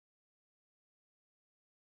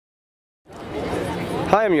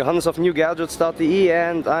Hi, I'm Johannes of NewGadgets.de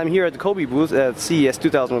and I'm here at the Coby booth at CES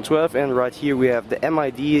 2012, and right here we have the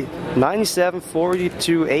MID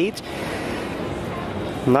 97428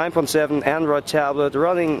 9.7 Android tablet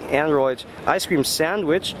running Android ice cream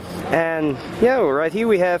sandwich. And yeah, right here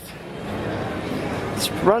we have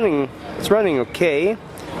it's running okay.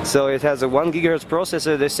 So it has a 1 GHz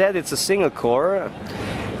processor. They said it's a single core.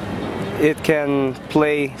 It can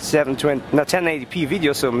play 1080p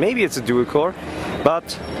video, so maybe it's a dual core, but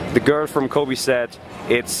the girl from Coby said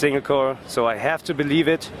it's single core, so I have to believe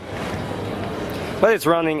it. But it's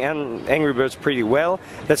running Angry Birds pretty well.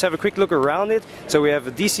 Let's have a quick look around it. So we have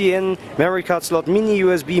a DC in, memory card slot, mini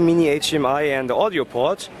USB, mini HDMI and the audio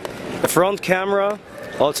port, a front camera,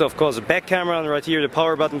 also of course a back camera, and right here the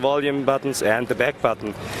power button, volume buttons and the back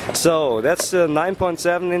button. So that's the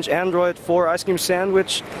 9.7-inch Android 4 ice cream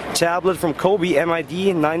sandwich tablet from Coby,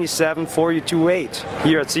 MID 97428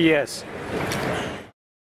 here at CES.